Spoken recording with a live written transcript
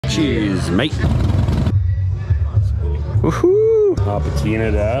Cheers, mate. Woohoo!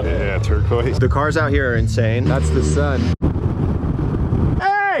 Patinaed up. Yeah, turquoise. The cars out here are insane. That's the sun.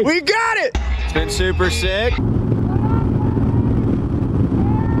 Hey! We got it! It's been super sick.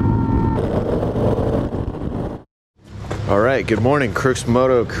 All right, good morning, CROOKS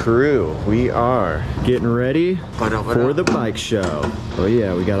Moto crew. We are getting ready for the bike show. Oh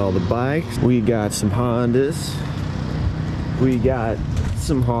yeah, we got all the bikes. We got some Hondas. We got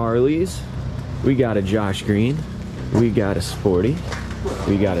some Harleys. We got a Josh Green. We got a Sporty.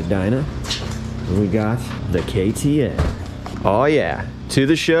 We got a Dyna. And we got the KTM. Oh yeah, to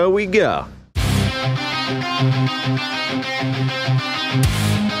the show we go.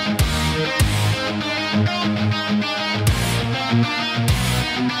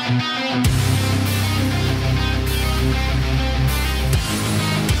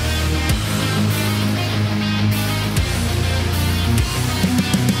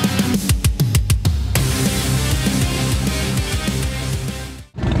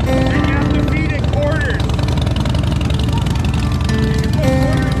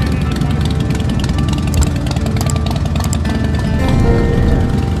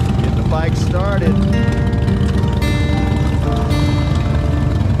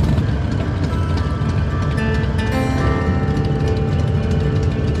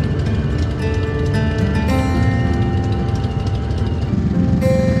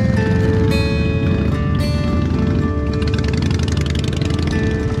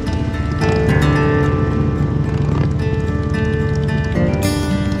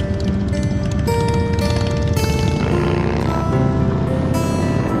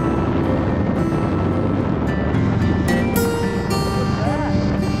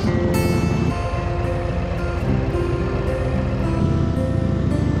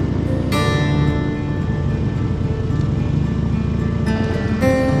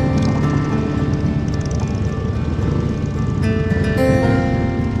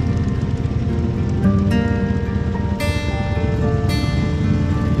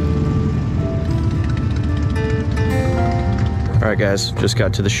 All right, guys, just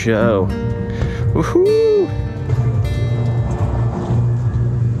got to the show. Woohoo!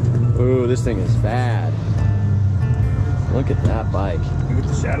 Ooh, this thing is bad. Look at that bike. Look at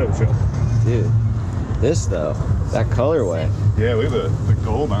the shadow show. Dude, this though, that colorway. Yeah, look at the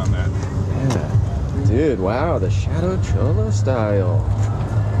gold on that. Yeah. Dude, wow, the Shadow Cholo style.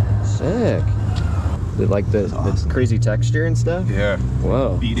 Sick. Like the crazy texture and stuff? Yeah.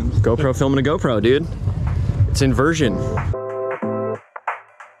 Whoa. Beating. GoPro filming a GoPro, dude. It's inversion.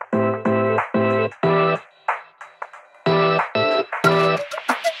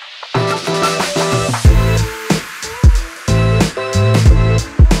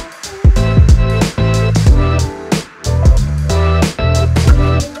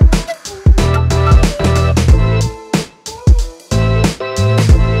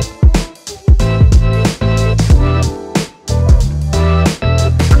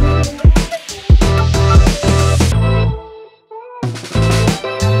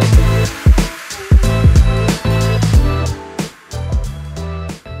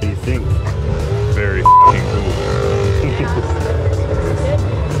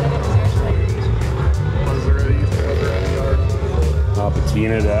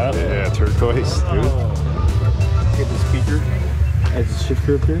 Patinaed up. Yeah, turquoise, dude. Get the speaker as a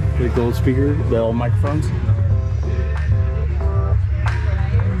shifter up there, the gold speaker, the old microphones.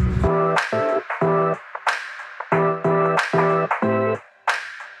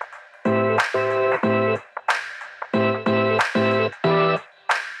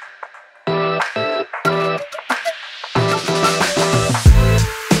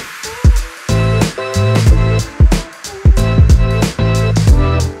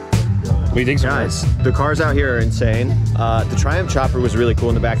 What do you think, guys? The cars out here are insane. The Triumph chopper was really cool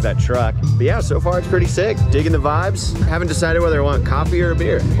in the back of that truck. But yeah, so far it's pretty sick. Digging the vibes. Haven't decided whether I want coffee or a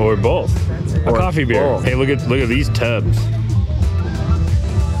beer. Or both. A coffee beer. Both. Hey, look at these tubs.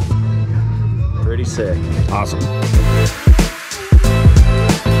 Pretty sick. Awesome.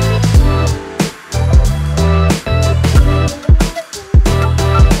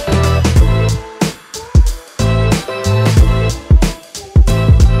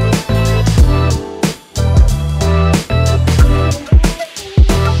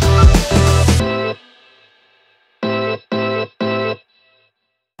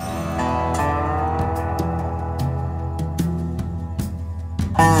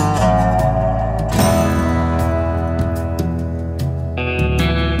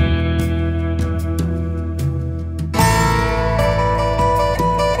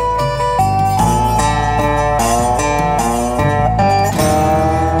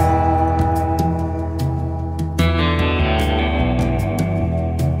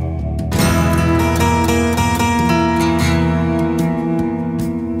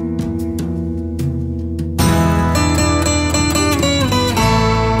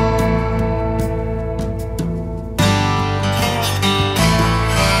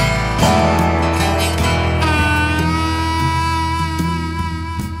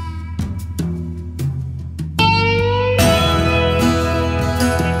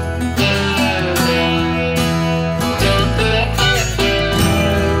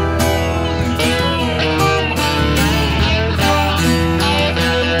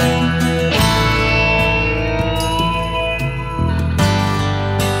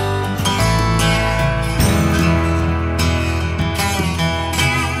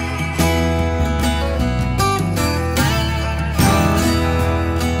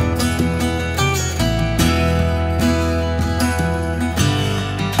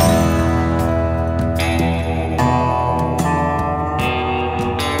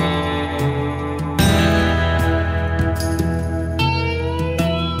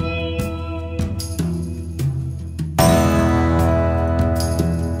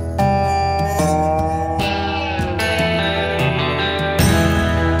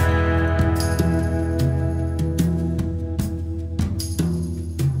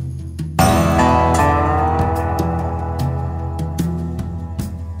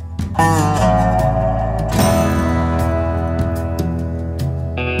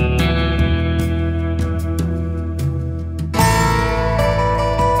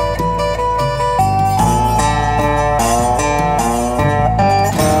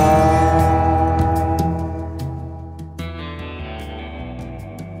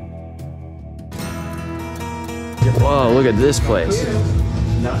 Whoa, look at this place.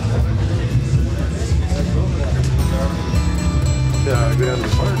 Yeah, go down to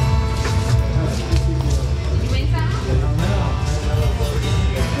the park.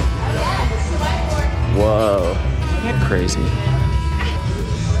 Whoa, crazy.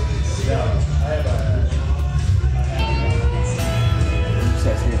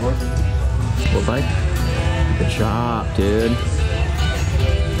 What bike? The chop, dude.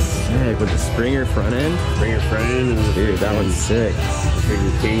 Sick, with the Springer front end. Bring your friend and Dude, that one's sick.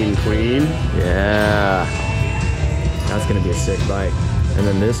 king and queen. Yeah. That's gonna be a sick bike. And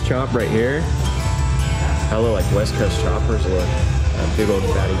then this chop right here. Hella like West Coast choppers look. That big old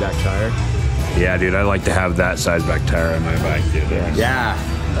fatty back tire. Yeah, dude, I like to have that size back tire on my bike, dude. Yeah,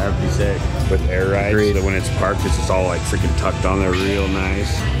 that would be sick. With air rides, Agreed. so when it's parked, it's just all like freaking tucked on there real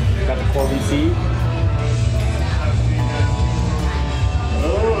nice. Got the Corby seat.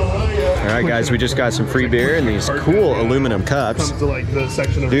 All right, guys, we just got some free beer in these cool aluminum cups. Comes to like the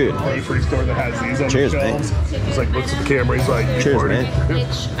section of Dude. the grocery store that has these on Cheers, the shelves. He's like, looks at the camera, he's like, Cheers, recording.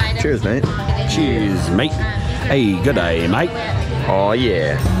 mate. Cheers, mate. Cheers, mate. Hey, good day, mate. Oh,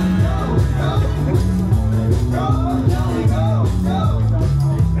 yeah.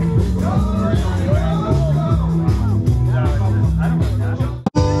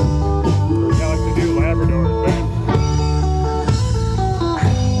 Yeah, like the new Labrador, man.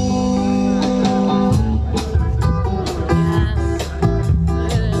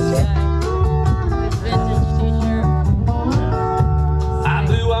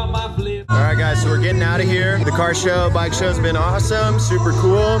 All right, guys, so we're getting out of here. The car show, bike show's been awesome, super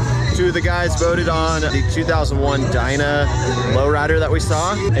cool. Two of the guys voted on the 2001 Dyna Lowrider that we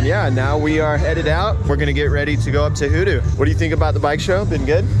saw. And yeah, now we are headed out. We're gonna get ready to go up to Hoodoo. What do you think about the bike show? Been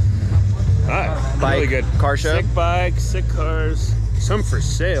good? Bike, Really good. car show? Sick bikes, sick cars. Some for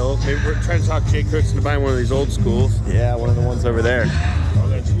sale. Maybe we're trying to talk Jay Crooks into buying one of these old schools. Yeah, one of the ones over there. Oh,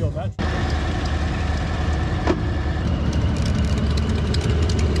 that's you, that's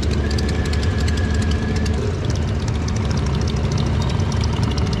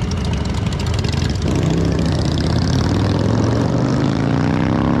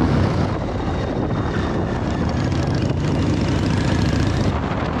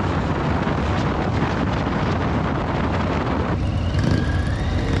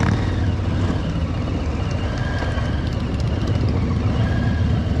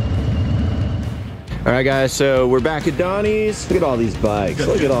All right, guys, so we're back at Donnie's. Look at all these bikes.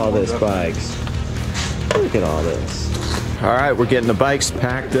 Look at all this bikes. Look at all this. All right, we're getting the bikes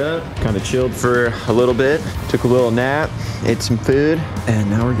packed up. Kind of chilled for a little bit. Took a little nap, ate some food, and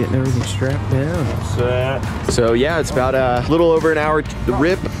now we're getting everything strapped down. So yeah, it's about a little over an hour to the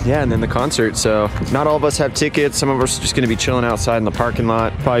rip. Yeah, and then the concert. So not all of us have tickets. Some of us are just gonna be chilling outside in the parking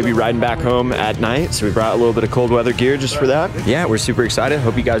lot. Probably be riding back home at night. So we brought a little bit of cold weather gear just for that. Yeah, we're super excited.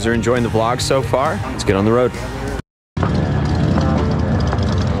 Hope you guys are enjoying the vlog so far. Let's get on the road.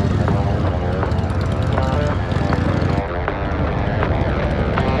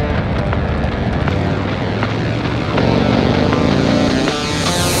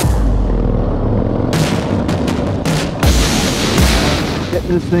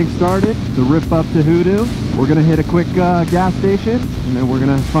 This thing started, the rip up to Hoodoo. We're gonna hit a quick gas station and then we're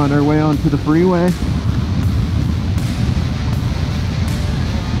gonna find our way onto the freeway.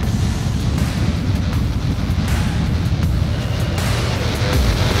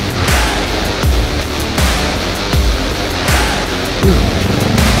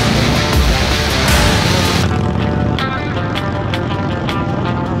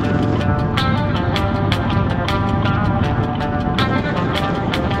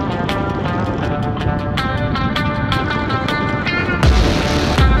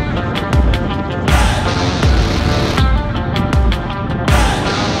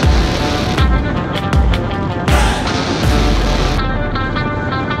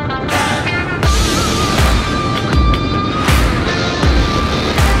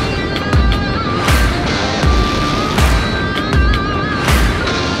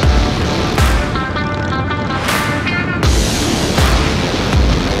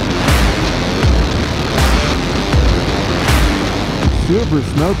 super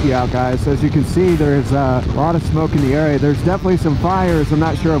smoky out, guys. As you can see, there's a lot of smoke in the area. There's definitely some fires. I'm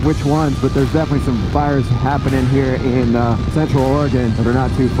not sure of which ones, but there's definitely some fires happening here in Central Oregon that are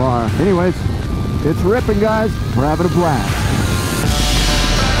not too far. Anyways, it's ripping, guys. We're having a blast.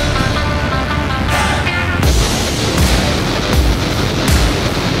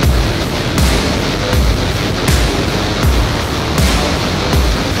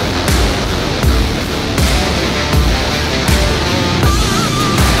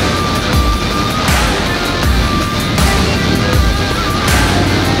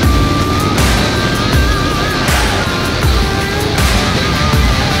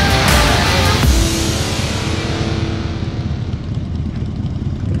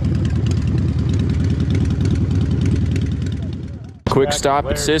 Quick stop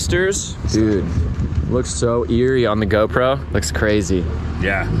at Sisters. Dude, looks so eerie on the GoPro. Looks crazy.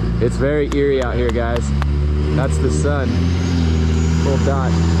 Yeah. It's very eerie out here, guys. That's the sun. Full dot.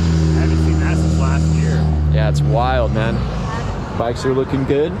 I haven't seen that since last year. Yeah, it's wild, man. Bikes are looking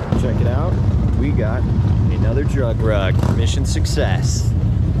good. Check it out. We got another drug rug. Mission success.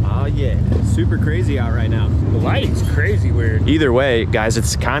 Oh yeah, super crazy out right now. The lighting's crazy weird. Either way, guys,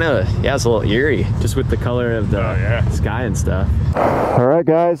 it's kind of, yeah, it's a little eerie, just with the color of the sky and stuff. All right,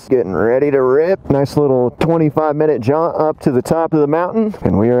 guys, getting ready to rip. Nice little 25-minute jaunt up to the top of the mountain,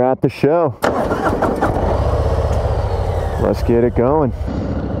 and we are at the show. Let's get it going.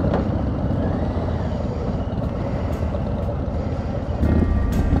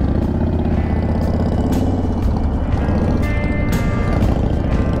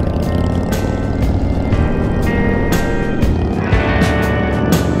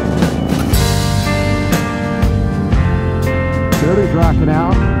 Cody's rocking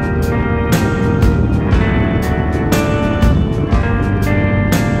out.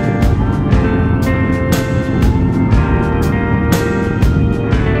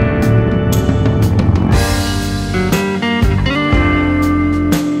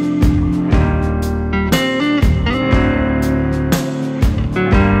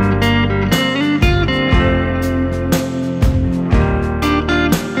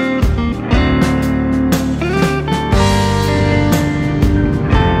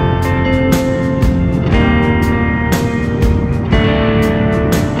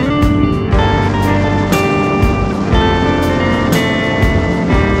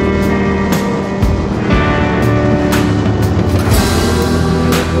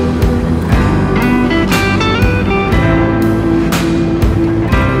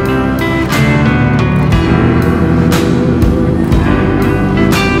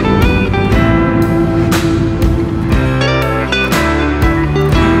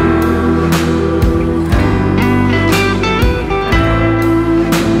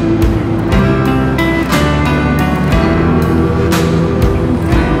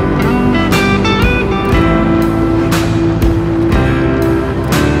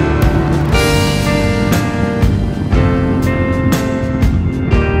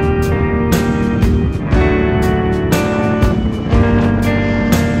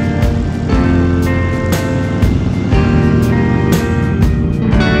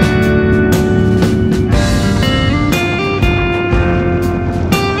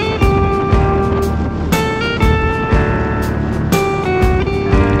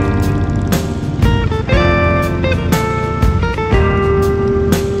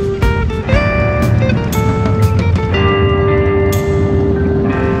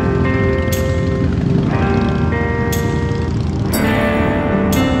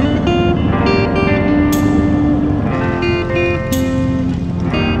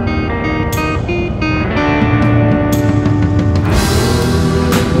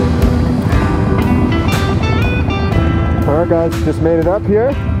 Guys, just made it up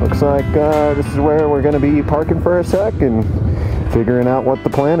here. Looks like this is where we're gonna be parking for a sec and figuring out what the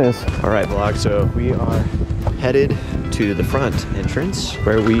plan is. All right, vlog, so we are headed to the front entrance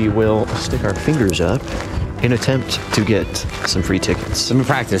where we will stick our fingers up in attempt to get some free tickets. Let me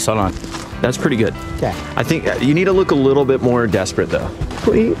practice, hold on. That's pretty good. Okay. I think you need to look a little bit more desperate though.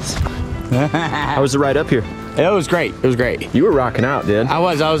 Please. How was the ride up here? It was great, it was great. You were rocking out, dude. I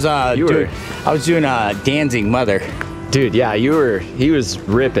was doing Danzig Mother. Dude, yeah, he was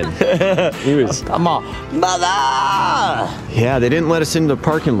ripping. He was. Come on, mother! Yeah, they didn't let us into the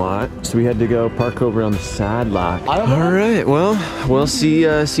parking lot, so we had to go park over on the side lot. All right, well, we'll see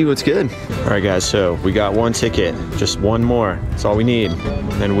what's good. All right, guys, so we got one ticket, just one more. That's all we need.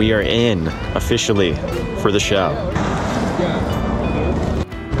 And we are in, officially, for the show.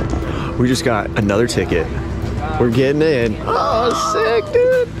 We just got another ticket. We're getting in. Oh, sick,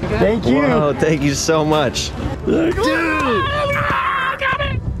 dude. Thank you. Wow, thank you so much. Dude!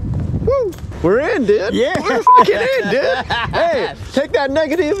 We're in, dude. Yeah. We're fucking in, dude. Hey, take that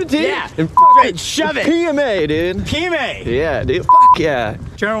negativity and fucking shove it. PMA, dude. PMA. Yeah, dude. Fuck yeah.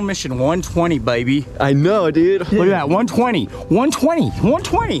 General mission 120, baby. I know, dude. Look at that, 120, 120,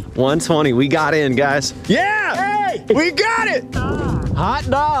 120. 120. We got in, guys. Yeah. Hey, we got it. Hot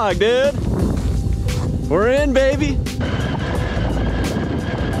dog, dude. We're in, baby.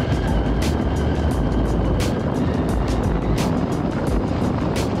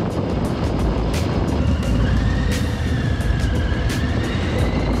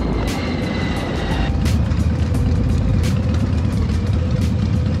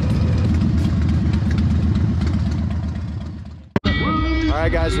 All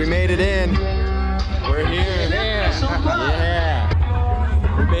right, guys, we made it in. We're here. Yeah.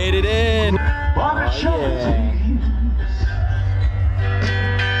 We made it in. Oh, yeah.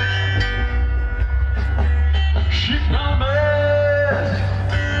 She promised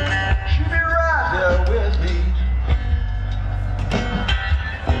she'd be right there with me.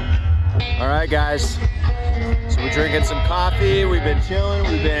 All right, guys. So we're drinking some coffee. We've been chilling.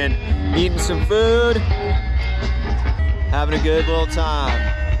 We've been eating some food. Having a good little time.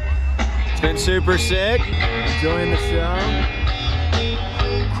 It's been super sick. Enjoying the show.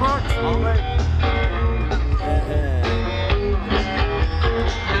 Crooks,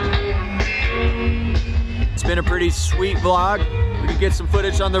 it's been a pretty sweet vlog. We could get some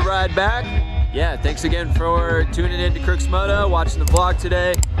footage on the ride back. Yeah, thanks again for tuning in to Crooks Moto, watching the vlog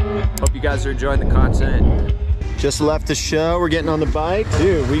today. Hope you guys are enjoying the content. Just left the show, we're getting on the bike.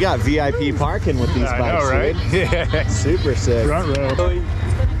 Dude, we got VIP parking with these bikes, know, right? Dude. Yeah. Super sick. Front row.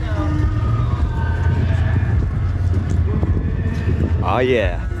 Oh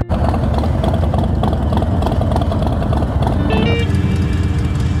yeah.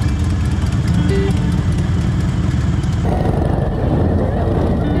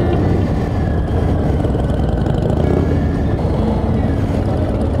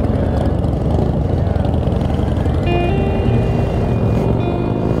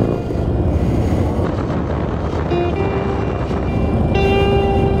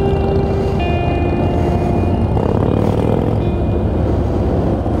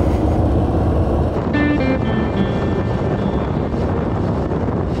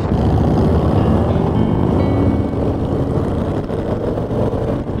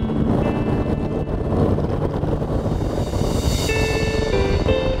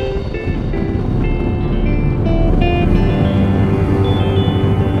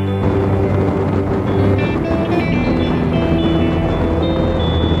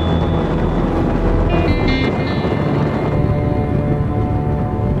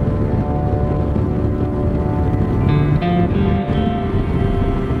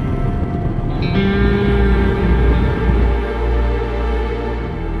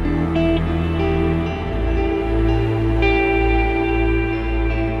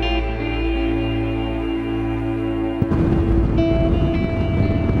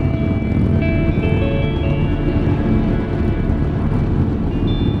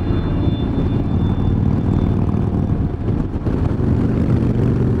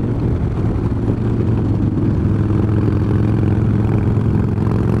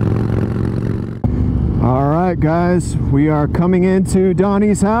 Guys, we are coming into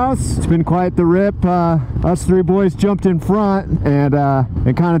Donnie's house. It's been quite the rip. Us three boys jumped in front and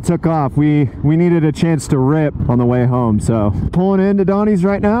it kind of took off. We needed a chance to rip on the way home, so pulling into Donnie's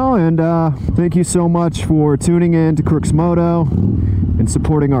right now. And thank you so much for tuning in to Crooks Moto and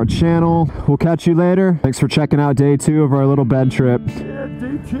supporting our channel. We'll catch you later. Thanks for checking out day 2 of our little bed trip. Yeah,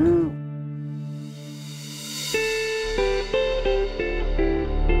 day 2.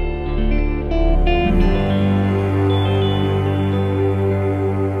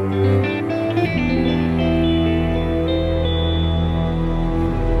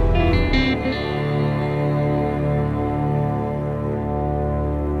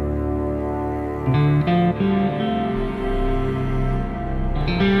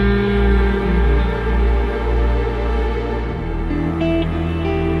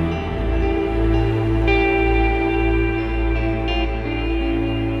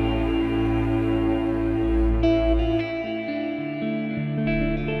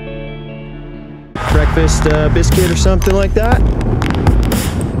 Breakfast biscuit or something like that.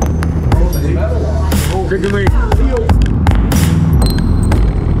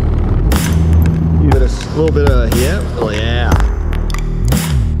 A little bit of, yeah, oh yeah.